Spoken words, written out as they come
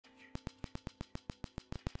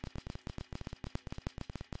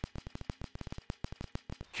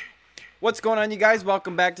What's going on, you guys?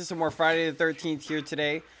 Welcome back to some more Friday the 13th here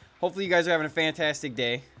today. Hopefully you guys are having a fantastic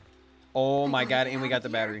day. Oh my god, and we got the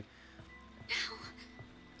battery.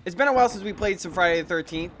 It's been a while since we played some Friday the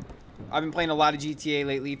 13th. I've been playing a lot of GTA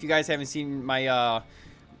lately. If you guys haven't seen my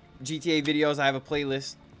GTA videos, I have a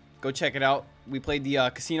playlist. Go check it out. We played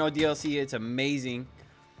the Casino DLC. It's amazing.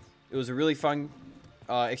 It was a really fun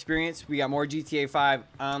experience. We got more GTA 5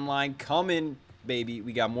 online coming, baby.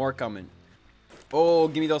 We got more coming. Oh,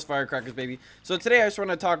 give me those firecrackers, baby. So today I just want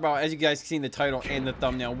to talk about, as you guys can see in the title and the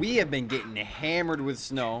thumbnail, we have been getting hammered with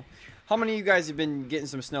snow. How many of you guys have been getting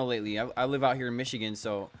some snow lately? I live out here in Michigan,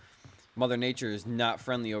 so Mother Nature is not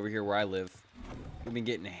friendly over here where I live. We've been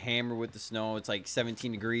getting hammered with the snow. It's like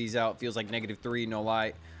 17 degrees out. Feels like -3, no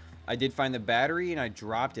lie. I did find the battery, and I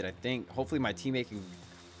dropped it, I think. Hopefully my teammate can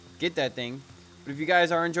get that thing. But if you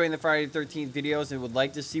guys are enjoying the Friday the 13th videos and would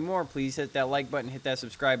like to see more, please hit that like button, hit that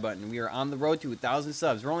subscribe button. We are on the road to 1,000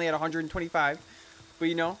 subs. We're only at 125, but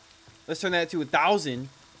you know, let's turn that to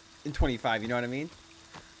 1,025. You know what I mean?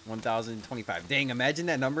 1,025. Dang, imagine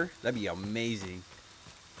that number. That'd be amazing.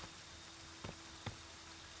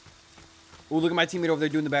 Oh, look at my teammate over there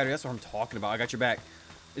doing the battery. That's what I'm talking about. I got your back.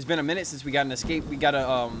 It's been a minute since we got an escape. We got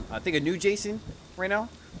a, I think a new Jason right now.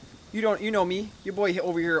 You know me. Your boy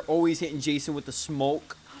over here always hitting Jason with the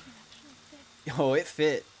smoke. Oh, it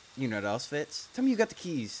fit. You know what else fits? Tell me you got the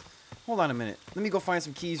keys. Hold on a minute. Let me go find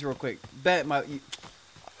some keys real quick. Bet my...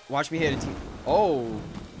 watch me hit a team. Oh,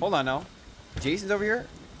 hold on now. Jason's over here?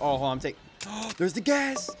 Oh, hold on. Oh, there's the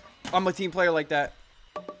gas. I'm a team player like that.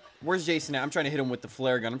 Where's Jason at? I'm trying to hit him with the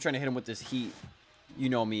flare gun. I'm trying to hit him with this heat. You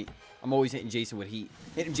know me. I'm always hitting Jason with heat.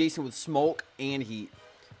 Hitting Jason with smoke and heat.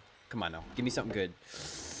 Come on now. Give me something good.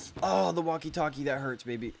 Oh, the walkie-talkie, that hurts,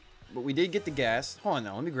 baby. But we did get the gas. Hold on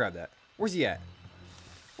now, let me grab that. Where's he at?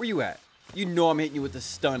 Where you at? You know I'm hitting you with the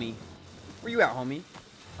stunny. Where you at, homie?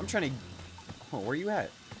 I'm trying to... Oh, where you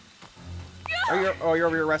at? You're over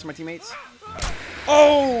here harassing my teammates?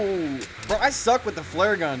 Oh! Bro, I suck with the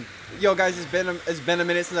flare gun. Yo, guys, it's been a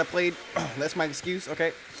minute since I played. That's my excuse,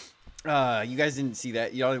 okay? You guys didn't see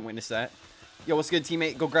that. Y'all didn't witness that. Yo, what's good,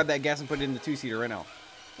 teammate? Go grab that gas and put it in the 2-seater right now.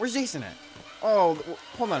 Where's Jason at? Oh,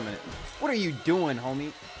 hold on a minute. What are you doing,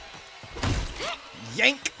 homie?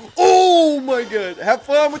 Yank! Oh my god! Have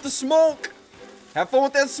fun with the smoke! Have fun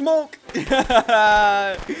with that smoke!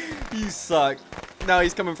 You suck. Now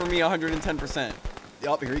he's coming for me 110%.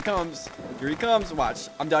 Yup, here he comes. Here he comes. Watch.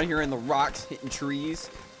 I'm down here in the rocks, hitting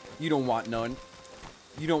trees. You don't want none.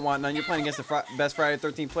 You don't want none. You're playing against the best Friday the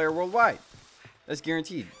 13th player worldwide. That's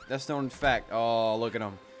guaranteed. That's known fact. Oh, look at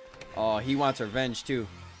him. Oh, he wants revenge too.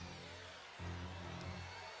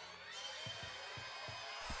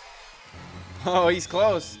 Oh, he's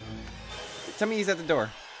close. Tell me he's at the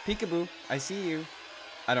door. Peekaboo, I see you.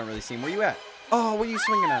 I don't really see him. Where you at? Oh, what are you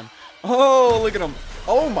swinging on? Oh, look at him.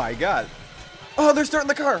 Oh, my God. Oh, they're starting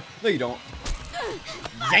the car. No, you don't.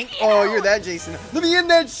 Yank. Oh, you're that Jason. Let me in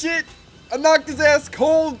that shit. I knocked his ass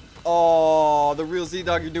cold. Oh, the real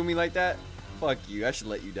Z-Dog, you're doing me like that? Fuck you. I should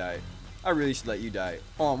let you die. I really should let you die.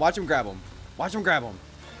 Hold on, watch him grab him. Watch him grab him.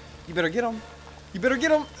 You better get him. You better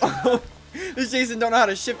get him. This Jason don't know how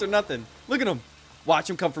to shift or nothing. Look at him. Watch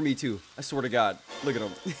him come for me too. I swear to God. Look at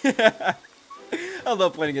him. I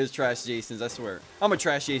love playing against trash Jasons. I swear. I'm a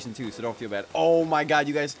trash Jason too, so don't feel bad. Oh my God,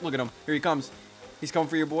 you guys. Look at him. Here he comes. He's coming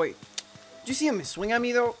for your boy. Did you see him swing on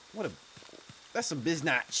me though? What a... That's some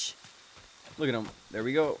biznatch. Look at him. There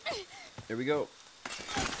we go. There we go.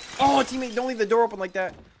 Oh, teammate, don't leave the door open like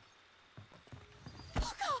that.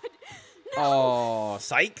 Oh, God. No. Oh,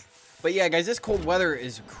 psych. But yeah, guys, this cold weather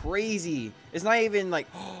is crazy. It's not even like,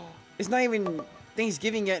 it's not even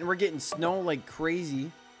Thanksgiving yet, and we're getting snow like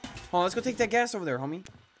crazy. Hold on, let's go take that gas over there, homie.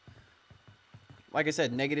 Like I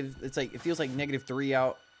said, it's like, it feels like -3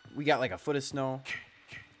 out. We got like a foot of snow.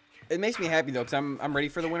 It makes me happy though, because I'm ready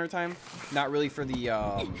for the winter time. Not really for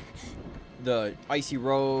the icy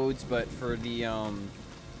roads, but for the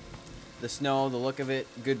snow, the look of it.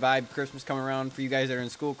 Good vibe. Christmas coming around for you guys that are in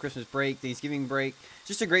school. Christmas break, Thanksgiving break.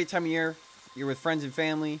 Just a great time of year. You're with friends and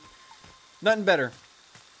family. Nothing better.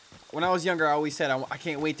 When I was younger, I always said, I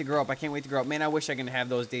can't wait to grow up. I can't wait to grow up. Man, I wish I could have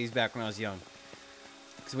those days back when I was young.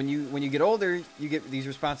 Because when you get older, you get these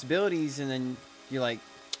responsibilities, and then you're like,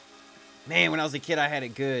 man, when I was a kid, I had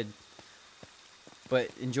it good. But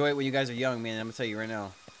enjoy it when you guys are young, man. I'm going to tell you right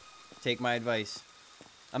now. Take my advice.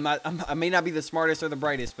 I may not be the smartest or the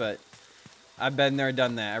brightest, but I've been there,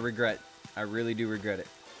 done that. I really do regret it.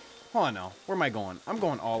 Hold on now. Where am I going? I'm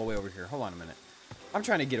going all the way over here. Hold on a minute. I'm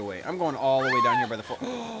trying to get away. I'm going all the way down here by the floor.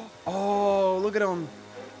 Oh, look at him.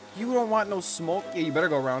 You don't want no smoke? Yeah, you better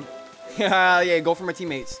go around. Yeah, go for my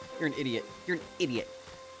teammates. You're an idiot. You're an idiot.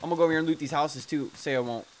 I'm gonna go over here and loot these houses too. Say I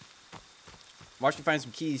won't. Watch me find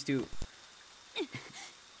some keys too.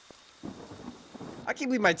 I can't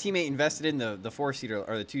believe my teammate invested in the 4-seater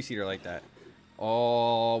or the 2-seater like that.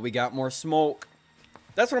 Oh, we got more smoke.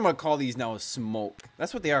 That's what I'm gonna call these now, is smoke.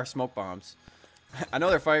 That's what they are, smoke bombs. I know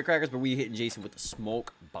they're firecrackers, but we hitting Jason with the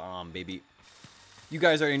smoke bomb, baby. You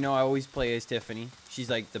guys already know I always play as Tiffany. She's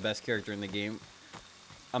like the best character in the game.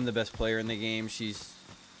 I'm the best player in the game. She's,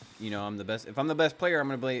 you know, I'm the best. If I'm the best player, I'm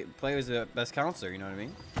gonna play as the best counselor. You know what I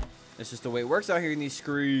mean? That's just the way it works out here in these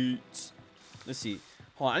streets. Let's see.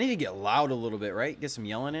 Hold on, I need to get loud a little bit, right? Get some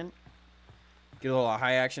yelling in. Get a little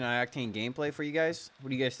high action, high octane gameplay for you guys. What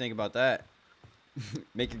do you guys think about that?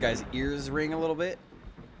 Make your guys' ears ring a little bit.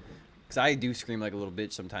 Cause I do scream like a little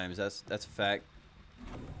bitch sometimes. That's a fact.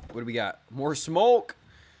 What do we got? More smoke.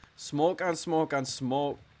 Smoke on smoke on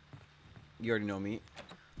smoke. You already know me.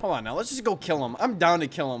 Hold on now. Let's just go kill him. I'm down to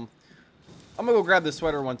kill him. I'm gonna go grab the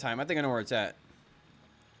sweater one time. I think I know where it's at.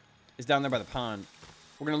 It's down there by the pond.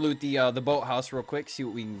 We're gonna loot the boathouse real quick. See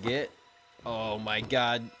what we can get. Oh my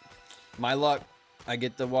god. My luck. I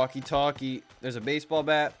get the walkie-talkie. There's a baseball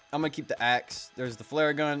bat. I'm gonna keep the axe. There's the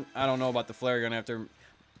flare gun. I don't know about the flare gun after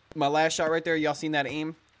my last shot right there. Y'all seen that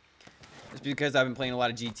aim? It's because I've been playing a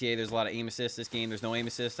lot of GTA. There's a lot of aim assist this game. There's no aim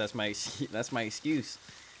assist. That's my excuse.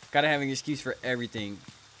 Gotta have an excuse for everything.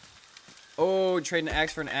 Oh, trading an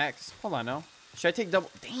axe for an axe. Hold on now. Should I take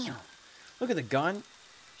double? Damn. Look at the gun.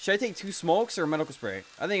 Should I take 2 smokes or a medical spray?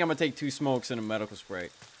 I think I'm gonna take 2 smokes and a medical spray.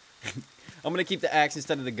 I'm gonna keep the axe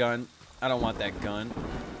instead of the gun. I don't want that gun.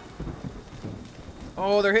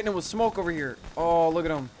 Oh, they're hitting it with smoke over here. Oh, look at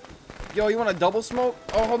them. Yo, you want a double smoke?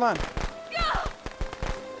 Oh, hold on.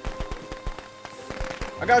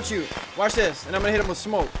 I got you. Watch this. And I'm going to hit him with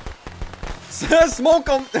smoke. Smoke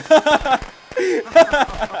him.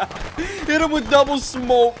 Hit him with double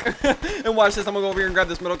smoke. And watch this. I'm going to go over here and grab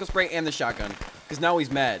this medical spray and the shotgun. Because now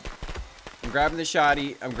he's mad. I'm grabbing the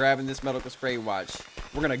shotty. I'm grabbing this medical spray. Watch.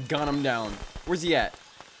 We're going to gun him down. Where's he at?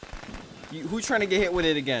 Who's trying to get hit with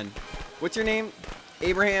it again? What's your name?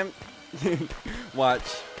 Abraham? Watch.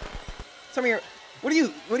 Tell me here. What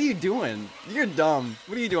are you doing? You're dumb.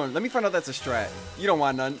 What are you doing? Let me find out that's a strat. You don't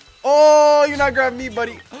want none. Oh, you're not grabbing me,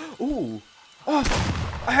 buddy. Ooh.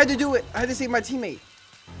 Oh, I had to do it. I had to save my teammate.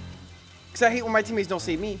 Because I hate when my teammates don't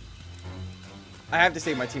save me. I have to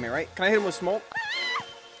save my teammate, right? Can I hit him with smoke?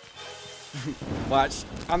 Watch.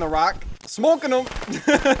 On the rock. Smoking him.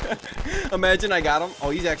 Imagine I got him.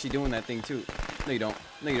 Oh, he's actually doing that thing, too. No, you don't.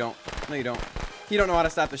 No, you don't. No, you don't. He don't know how to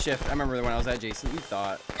stop the shift. I remember when I was at Jason. You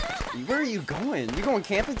thought. Where are you going? You going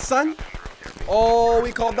camping, son? Oh,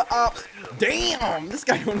 we called the ops. Damn, this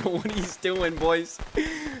guy don't know what he's doing, boys.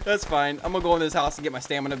 That's fine. I'm gonna go in this house and get my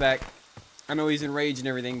stamina back. I know he's enraged and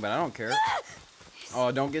everything, but I don't care.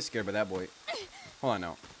 Oh, don't get scared by that boy. Hold on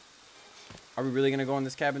now. Are we really gonna go in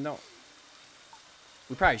this cabin though?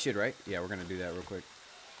 We probably should, right? Yeah, we're gonna do that real quick.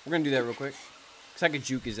 We're gonna do that real quick. Cause I could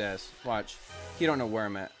juke his ass. Watch. He don't know where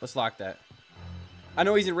I'm at. Let's lock that. I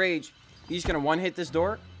know he's enraged. He's gonna one-hit this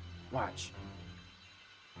door. Watch.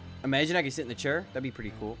 Imagine I could sit in the chair. That'd be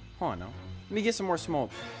pretty cool. Hold on now. Let me get some more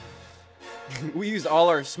smoke. We used all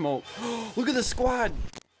our smoke. Look at the squad.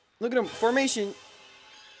 Look at them. Formation.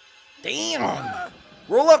 Damn.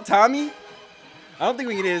 Roll up, Tommy. I don't think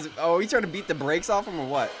we can hit his... Oh, he trying to beat the brakes off him or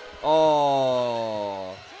what?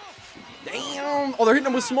 Oh. Damn. Oh, they're hitting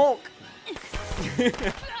him with smoke. Hit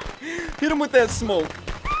him with that smoke.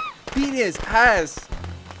 Beat his ass.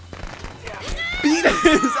 Beat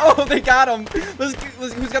his. Oh, they got him. Let's,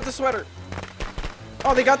 who's got the sweater?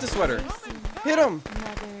 Oh, they got the sweater. Hit him.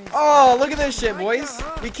 Oh, look at this shit, boys.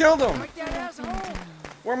 We killed him.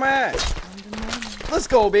 Where am I at? Let's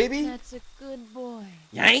go, baby. That's a good boy.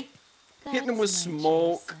 Yank. Hitting him with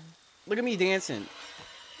smoke. Look at me dancing.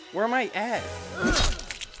 Where am I at?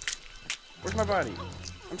 Where's my body?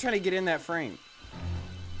 I'm trying to get in that frame.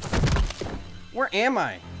 Where am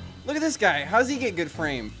I? Look at this guy. How does he get good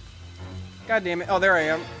frame? God damn it. Oh, there I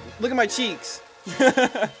am. Look at my cheeks.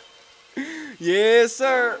 Yes,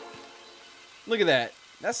 sir. Look at that.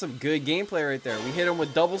 That's some good gameplay right there. We hit him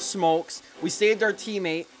with double smokes. We saved our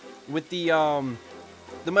teammate with the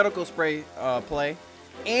medical spray play.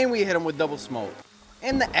 And we hit him with double smoke.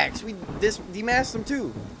 And the X. We demasked him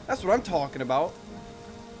too. That's what I'm talking about.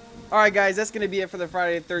 Alright guys, that's going to be it for the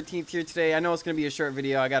Friday the 13th here today. I know it's going to be a short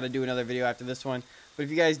video. I got to do another video after this one. But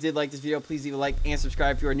if you guys did like this video, please leave a like and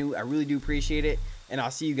subscribe if you are new. I really do appreciate it. And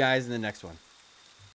I'll see you guys in the next one.